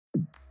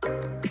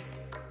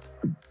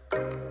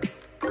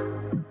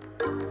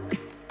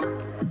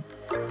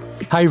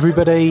Hey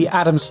everybody,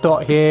 Adam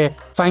Stott here.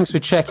 Thanks for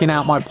checking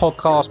out my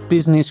podcast,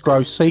 Business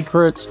Growth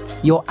Secrets.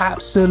 You're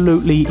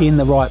absolutely in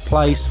the right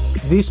place.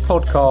 This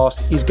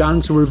podcast is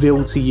going to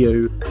reveal to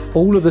you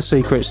all of the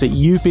secrets that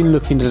you've been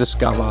looking to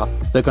discover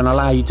that are going to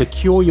allow you to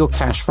cure your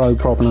cash flow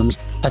problems,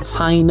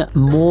 attain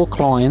more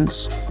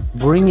clients,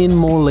 bring in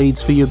more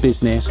leads for your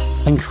business,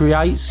 and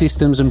create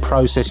systems and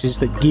processes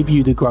that give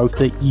you the growth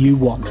that you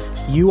want.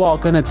 You are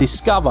going to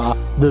discover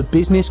the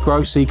business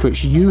growth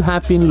secrets you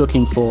have been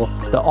looking for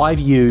that I've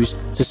used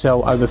to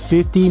sell over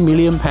 £50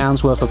 million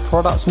worth of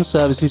products and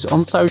services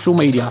on social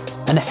media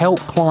and help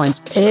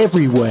clients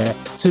everywhere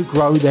to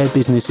grow their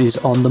businesses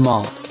on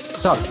demand.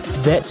 So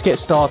let's get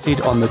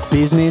started on the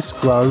Business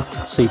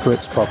Growth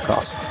Secrets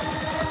podcast.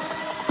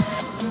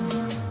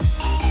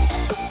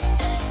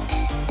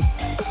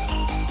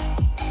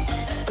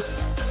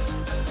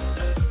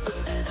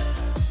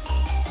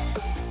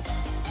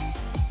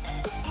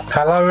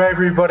 Hello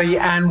everybody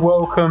and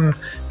welcome.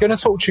 I'm going to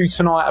talk to you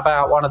tonight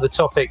about one of the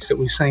topics that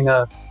we've seen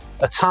a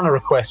ton of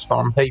requests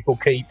from. People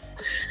keep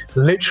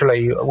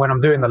literally, when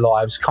I'm doing the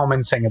lives,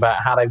 commenting about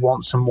how they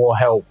want some more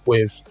help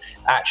with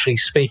actually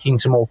speaking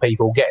to more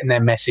people, getting their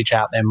message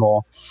out there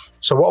more.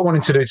 So what I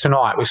wanted to do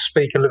tonight was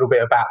speak a little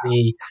bit about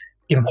the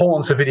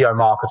importance of video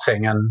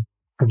marketing and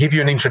give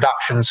you an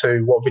introduction to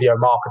what video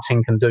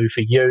marketing can do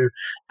for you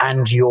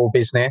and your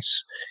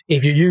business.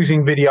 If you're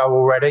using video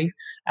already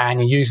and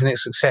you're using it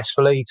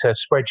successfully to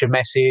spread your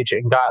message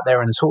and go out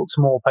there and talk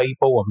to more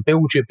people and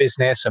build your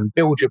business and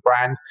build your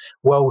brand,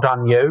 well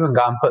done you, and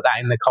go and put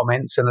that in the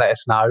comments and let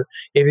us know.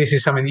 If this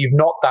is something that you've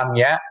not done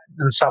yet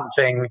and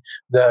something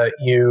that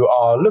you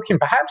are looking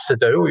perhaps to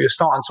do, or you're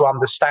starting to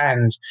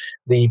understand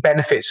the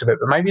benefits of it,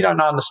 but maybe you don't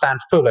understand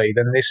fully,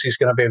 then this is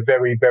going to be a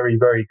very, very,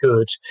 very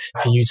good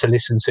for you to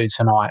listen to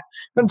tonight. I'm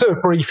going to do a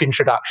brief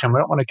introduction. We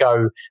don't want to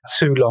go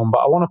too long, but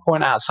I want to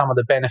point out some of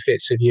the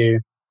benefits of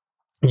you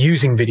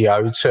using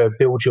video to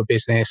build your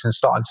business and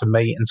starting to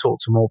meet and talk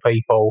to more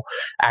people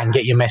and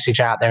get your message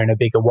out there in a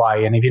bigger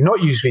way. And if you've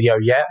not used video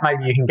yet,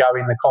 maybe you can go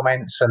in the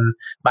comments and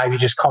maybe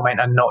just comment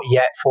a not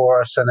yet for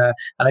us. And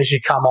as you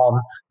come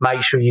on,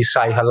 make sure you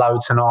say hello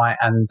tonight,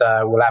 and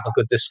we'll have a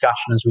good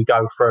discussion as we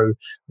go through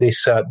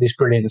this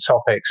brilliant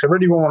topic. So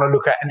really we want to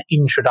look at an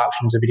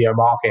introduction to video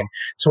marketing.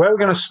 So where we're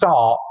going to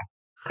start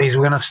is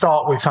we're going to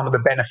start with some of the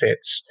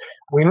benefits.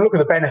 We're going to look at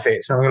the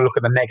benefits and we're going to look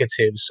at the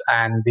negatives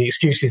and the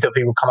excuses that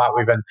people come up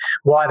with and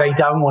why they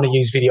don't want to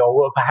use video,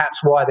 or perhaps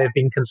why they've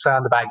been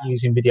concerned about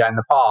using video in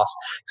the past.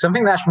 So I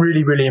think that's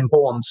really, really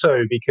important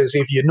too, because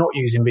if you're not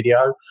using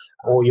video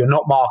or you're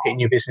not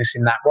marketing your business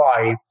in that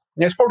way,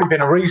 there's probably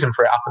been a reason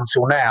for it up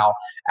until now.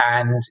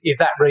 And if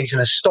that reason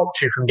has stopped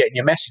you from getting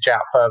your message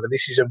out further,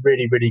 this is a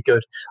really, really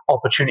good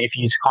opportunity for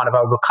you to kind of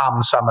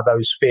overcome some of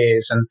those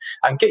fears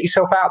and get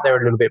yourself out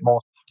there a little bit more.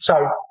 So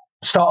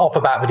start off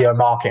about video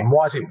marketing.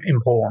 Why is it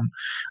important?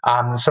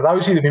 So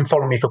those of you that have been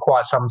following me for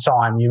quite some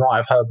time, you might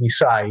have heard me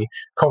say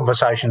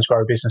conversations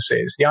grow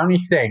businesses. The only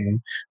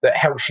thing that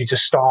helps you to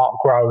start,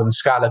 grow and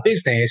scale a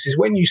business is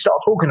when you start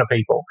talking to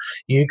people.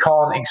 You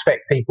can't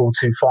expect people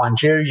to find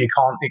you. You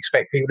can't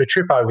expect people to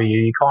trip over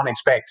you. You can't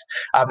expect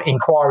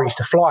inquiries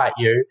to fly at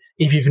you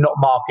if you've not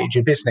marketed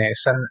your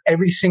business. And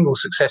every single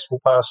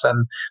successful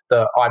person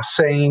that I've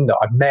seen, that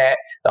I've met,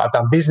 that I've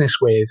done business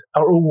with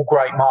are all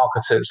great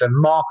marketers. And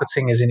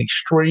marketing is an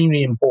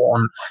extremely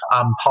important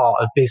part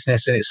of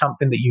business, and it's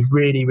something that you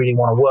really, really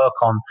want to work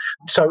on.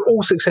 So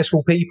all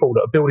successful people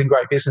that are building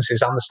great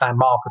businesses understand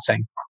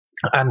marketing.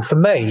 And for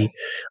me,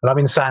 and I've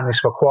been saying this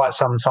for quite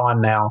some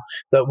time now,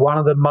 that one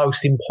of the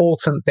most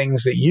important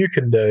things that you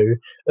can do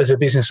as a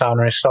business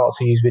owner is start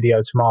to use video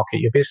to market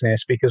your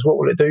business. Because what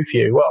will it do for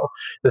you? Well,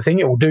 the thing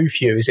it will do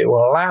for you is it will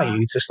allow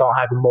you to start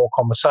having more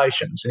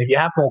conversations. And if you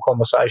have more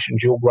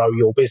conversations, you'll grow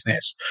your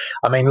business.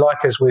 I mean,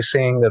 like as we're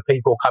seeing the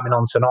people coming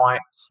on tonight,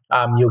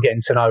 you're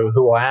getting to know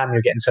who I am.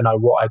 You're getting to know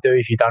what I do.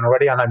 If you don't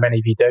already, I know many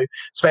of you do,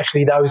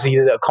 especially those of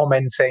you that are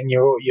commenting.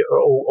 You're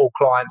all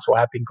clients or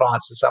have been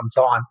clients for some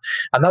time.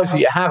 And those of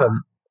you that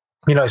haven't,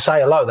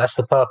 say hello. That's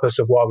the purpose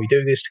of why we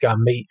do this, to go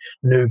and meet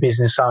new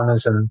business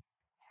owners and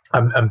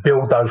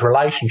build those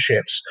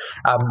relationships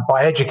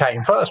by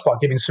educating first, by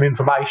giving some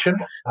information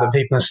that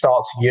people can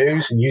start to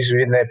use and use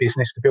within their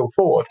business to build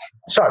forward.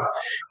 So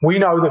we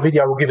know that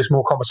video will give us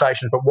more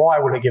conversations, but why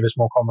will it give us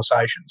more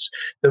conversations?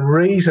 The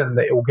reason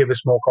that it will give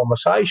us more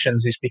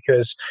conversations is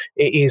because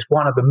it is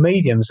one of the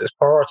mediums that's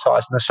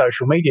prioritized in the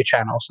social media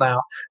channels.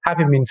 Now,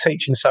 having been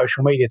teaching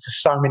social media to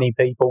so many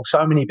people,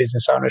 so many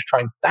business owners,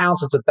 trained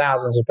thousands of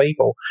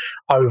people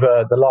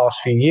over the last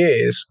few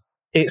years,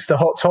 it's the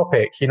hot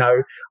topic,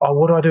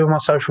 what do I do with my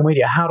social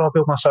media? How do I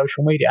build my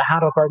social media? How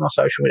do I grow my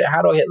social media?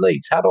 How do I get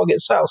leads? How do I get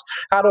sales?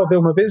 How do I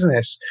build my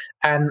business?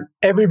 And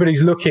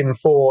everybody's looking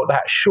for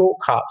that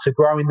shortcut to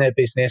growing their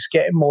business,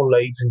 getting more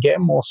leads and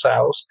getting more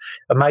sales.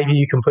 And maybe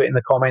you can put in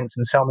the comments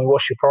and tell me,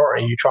 what's your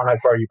priority? Are you trying to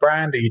grow your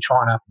brand? Are you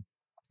trying to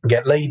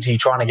get leads? Are you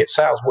trying to get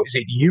sales? What is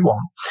it you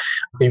want?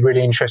 I'd be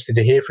really interested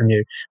to hear from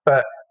you.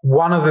 But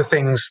one of the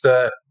things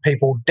that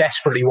people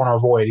desperately want to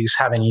avoid is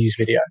having to use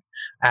video.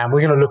 And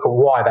we're going to look at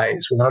why that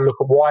is. We're going to look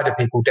at why do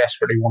people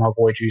desperately want to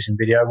avoid using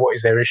video? What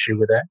is their issue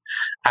with it?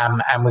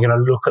 And we're going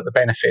to look at the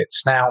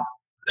benefits. Now,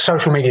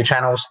 social media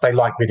channels, they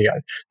like video.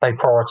 They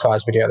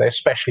prioritize video. They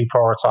especially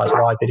prioritize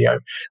live video.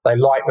 They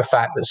like the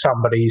fact that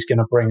somebody is going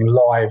to bring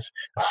live,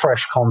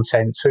 fresh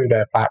content to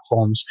their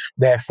platforms.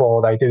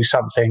 Therefore, they do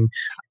something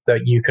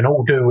that you can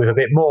all do with a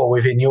bit more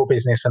within your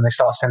business, and they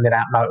start sending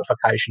out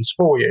notifications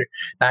for you.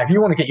 Now, if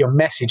you want to get your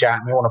message out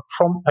and you want to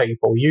prompt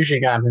people, usually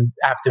you're going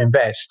to have to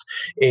invest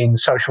in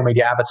social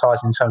media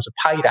advertising in terms of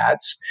paid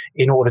ads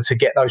in order to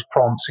get those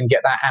prompts and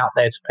get that out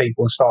there to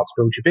people and start to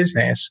build your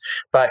business.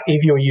 But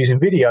if you're using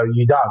video,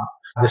 you don't.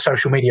 The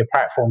social media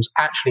platforms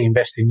actually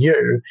invest in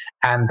you,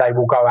 and they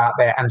will go out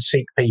there and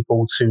seek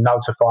people to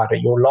notify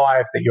that you're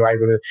live, that you're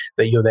able to,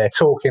 that you're there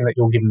talking, that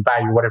you're giving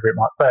value, whatever it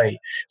might be.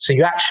 So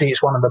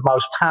it's one of the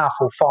most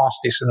powerful,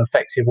 fastest and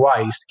effective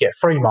ways to get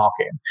free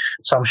marketing.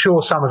 So I'm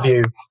sure some of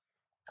you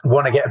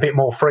want to get a bit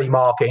more free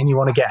marketing, you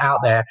want to get out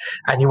there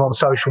and you want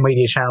social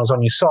media channels on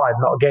your side,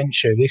 not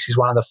against you. This is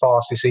one of the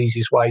fastest,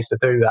 easiest ways to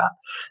do that.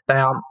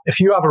 Now, a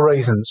few other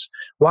reasons.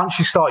 Once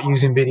you start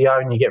using video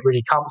and you get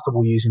really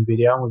comfortable using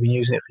video, and we've been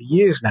using it for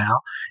years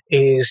now,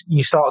 is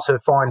you start to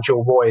find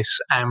your voice.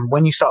 And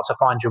when you start to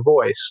find your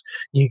voice,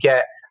 you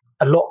get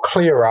a lot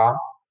clearer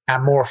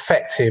and more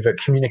effective at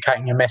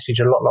communicating your message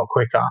a lot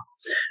quicker.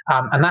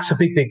 And that's a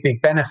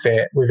big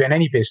benefit within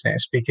any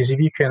business, because if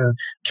you can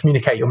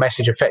communicate your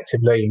message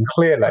effectively and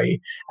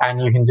clearly, and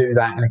you can do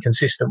that in a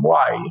consistent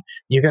way,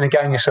 you're going to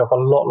gain yourself a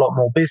lot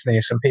more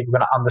business, and people are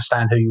going to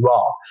understand who you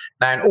are.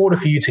 Now, in order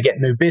for you to get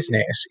new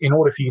business, in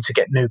order for you to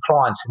get new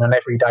clients in an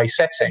everyday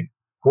setting,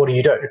 what do?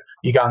 You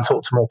go and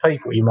talk to more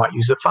people. You might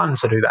use the phone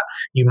to do that.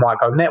 You might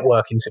go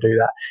networking to do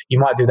that. You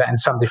might do that in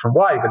some different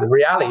way. But the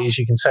reality is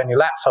you can turn your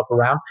laptop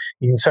around,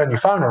 you can turn your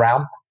phone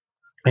around,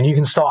 and you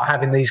can start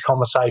having these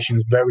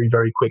conversations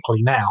very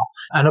quickly now.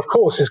 And of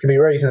course, there's going to be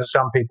reasons that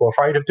some people are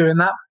afraid of doing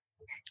that.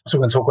 So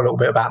we're going to talk a little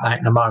bit about that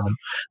in a moment.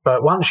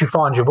 But once you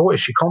find your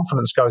voice, your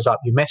confidence goes up,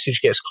 your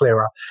message gets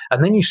clearer,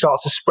 and then you start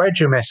to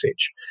spread your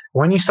message.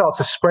 When you start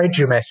to spread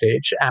your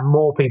message and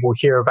more people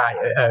hear about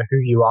who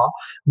you are,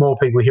 more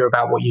people hear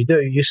about what you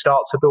do, you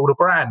start to build a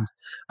brand.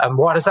 And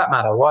why does that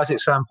matter? Why is it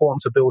so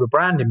important to build a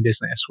brand in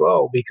business?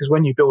 Well, because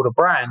when you build a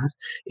brand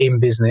in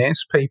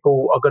business,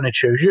 people are going to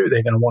choose you.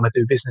 They're going to want to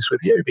do business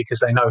with you because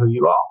they know who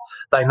you are.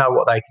 They know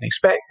what they can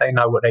expect. They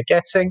know what they're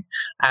getting.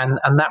 And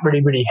that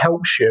really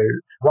helps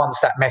you once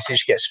that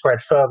message gets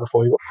spread further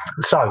for you.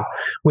 So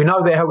we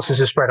know that it helps us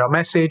to spread our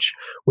message.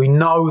 We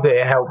know that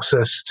it helps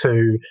us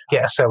to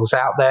get ourselves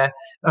out there.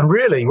 And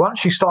really,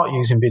 once you start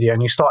using video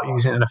and you start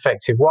using it in an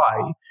effective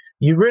way,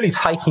 you're really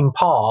taking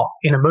part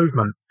in a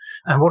movement.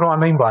 And what do I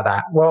mean by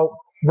that? Well,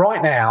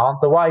 right now,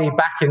 the way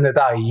back in the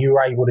day you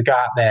were able to go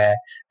out there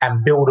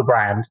and build a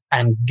brand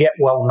and get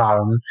well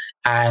known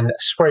and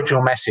spread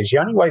your message, the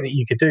only way that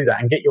you could do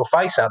that and get your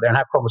face out there and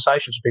have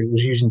conversations with people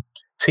was using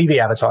TV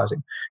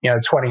advertising,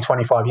 20,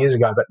 25 years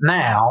ago. But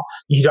now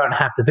you don't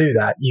have to do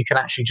that. You can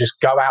actually just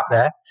go out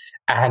there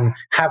and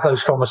have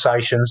those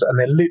conversations, and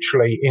they're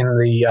literally in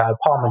the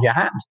palm of your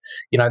hand.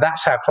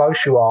 That's how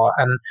close you are.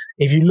 And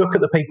if you look at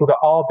the people that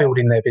are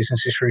building their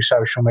businesses through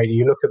social media,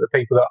 you look at the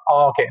people that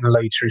are getting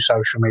leads through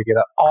social media,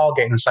 that are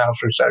getting sales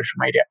through social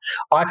media,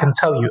 I can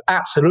tell you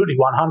absolutely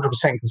 100%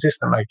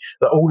 consistently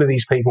that all of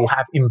these people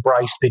have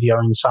embraced video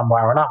in some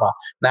way or another.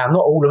 Now,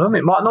 not all of them.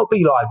 It might not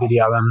be live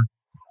video, and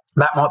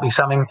that might be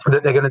something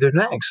that they're going to do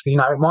next. It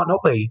might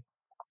not be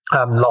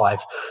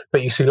live,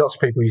 but you see lots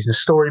of people using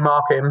story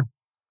marketing.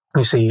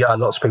 You see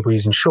lots of people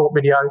using short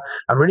video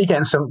and really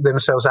getting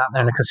themselves out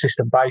there on a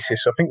consistent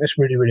basis. So I think that's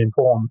really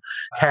important.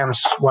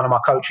 Cam's one of my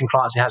coaching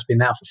clients. He has been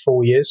now for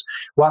 4 years.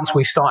 Once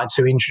we started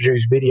to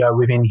introduce video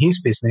within his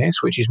business,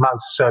 which is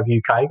Motorserve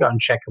UK, go and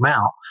check them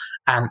out,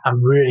 and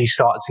really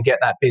started to get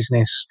that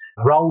business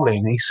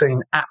rolling, he's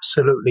seen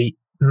absolutely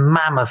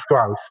mammoth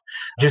growth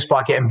just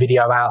by getting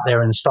video out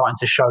there and starting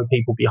to show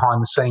people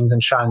behind the scenes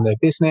and showing their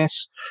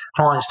business.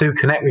 Clients do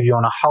connect with you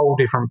on a whole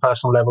different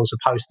personal level as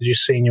opposed to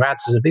just seeing your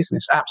ads as a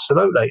business.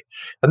 Absolutely.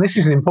 And this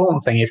is an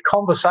important thing. If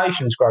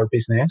conversations grow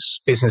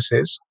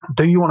businesses,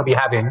 do you want to be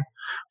having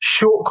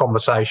short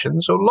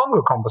conversations or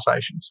longer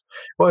conversations?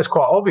 Well, it's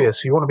quite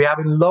obvious. You want to be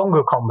having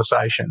longer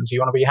conversations. You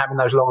want to be having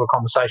those longer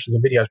conversations,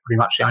 and video is pretty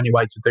much the only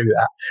way to do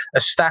that.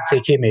 A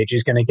static image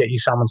is going to get you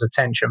someone's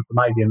attention for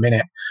maybe a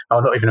minute,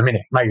 or not even a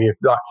minute, maybe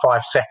like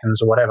 5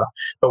 seconds or whatever.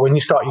 But when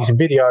you start using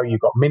video, you've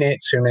got minute,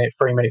 2 minute,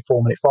 3 minute,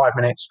 4 minute, 5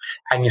 minutes,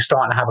 and you're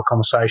starting to have a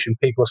conversation.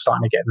 People are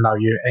starting to get to know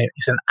you. And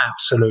it's an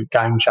absolute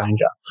game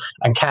changer.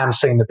 And Cam's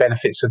seen the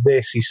benefits of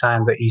this. He's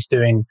saying that he's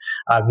doing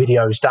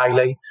videos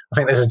daily. I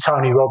think there's a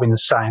Tony Robbins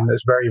saying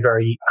that's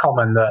very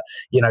common that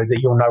that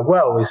you'll know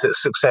well, is that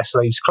success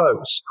leaves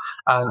clues.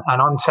 And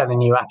I'm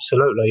telling you,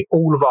 absolutely,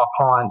 all of our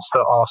clients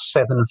that are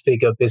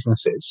 7-figure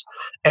businesses,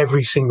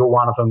 every single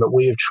one of them that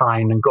we have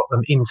trained and got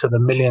them into the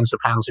millions of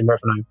pounds in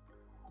revenue,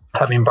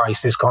 have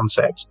embraced this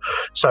concept.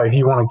 So if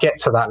you want to get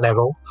to that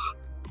level,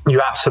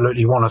 you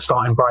absolutely want to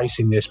start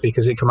embracing this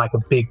because it can make a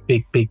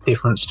big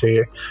difference to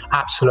you.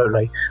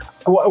 Absolutely.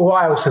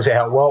 What else does it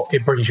help? Well,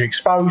 it brings you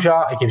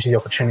exposure, it gives you the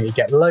opportunity to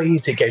get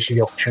leads, it gives you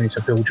the opportunity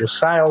to build your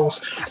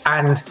sales,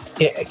 and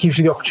it gives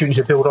you the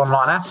opportunity to build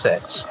online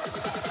assets.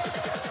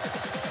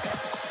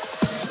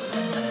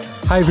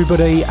 Hey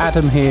everybody,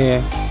 Adam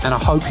here, and I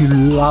hope you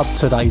loved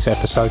today's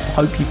episode. I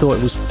hope you thought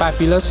it was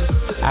fabulous,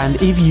 and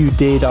if you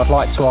did, I'd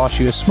like to ask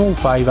you a small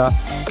favour.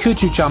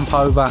 Could you jump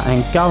over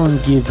and go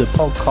and give the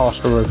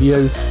podcast a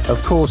review?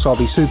 Of course, I'll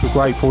be super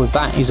grateful if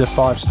that is a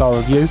 5-star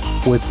review.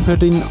 We're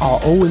putting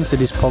our all into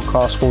this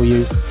podcast for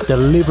you,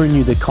 delivering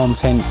you the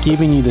content,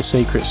 giving you the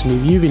secrets, and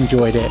if you've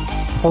enjoyed it,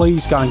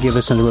 please go and give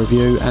us a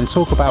review and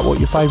talk about what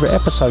your favourite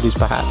episode is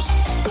perhaps.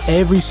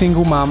 Every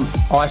single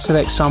month, I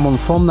select someone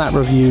from that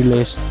review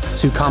list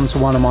to come to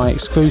one of my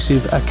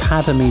exclusive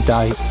Academy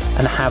days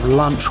and have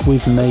lunch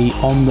with me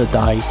on the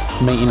day,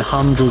 meeting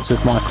hundreds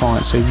of my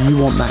clients. So if you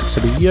want that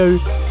to be you,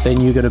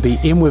 then you're going to be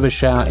in with a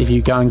shout if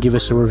you go and give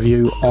us a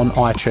review on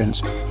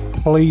iTunes.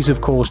 Please,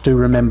 of course, do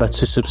remember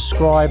to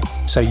subscribe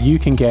so you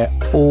can get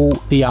all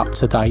the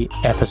up-to-date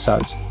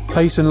episodes.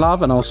 Peace and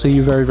love, and I'll see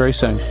you very, very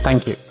soon.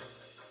 Thank you.